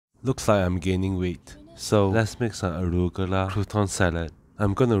Looks like I'm gaining weight. So let's make some Arugula Crouton Salad.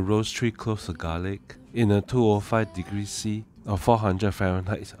 I'm gonna roast 3 cloves of garlic in a 205 degrees C or 400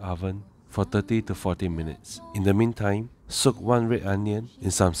 Fahrenheit oven for 30 to 40 minutes. In the meantime, soak 1 red onion in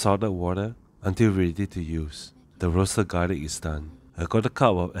some salted water until ready to use. The roasted garlic is done. I got a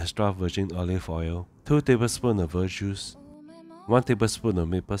cup of extra virgin olive oil, 2 tablespoons of verge juice, 1 tablespoon of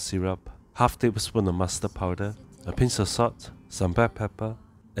maple syrup, half tablespoon of mustard powder, a pinch of salt, some black pepper,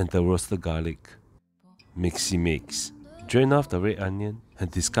 and the roasted garlic. Mix. Drain off the red onion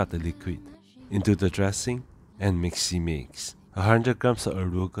and discard the liquid. Into the dressing and mix. 100 grams of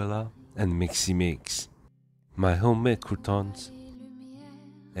arugula and mix. My homemade croutons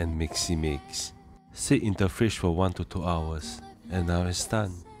and mix. Sit in the fridge for 1 to 2 hours and now it's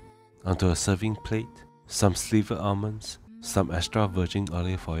done. Onto a serving plate, some slivered almonds, some extra virgin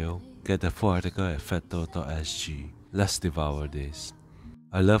olive oil. Get the full article at fatto.sg. Let's devour this.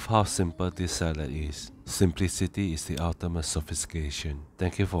 I love how simple this salad is. Simplicity is the ultimate sophistication.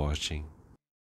 Thank you for watching.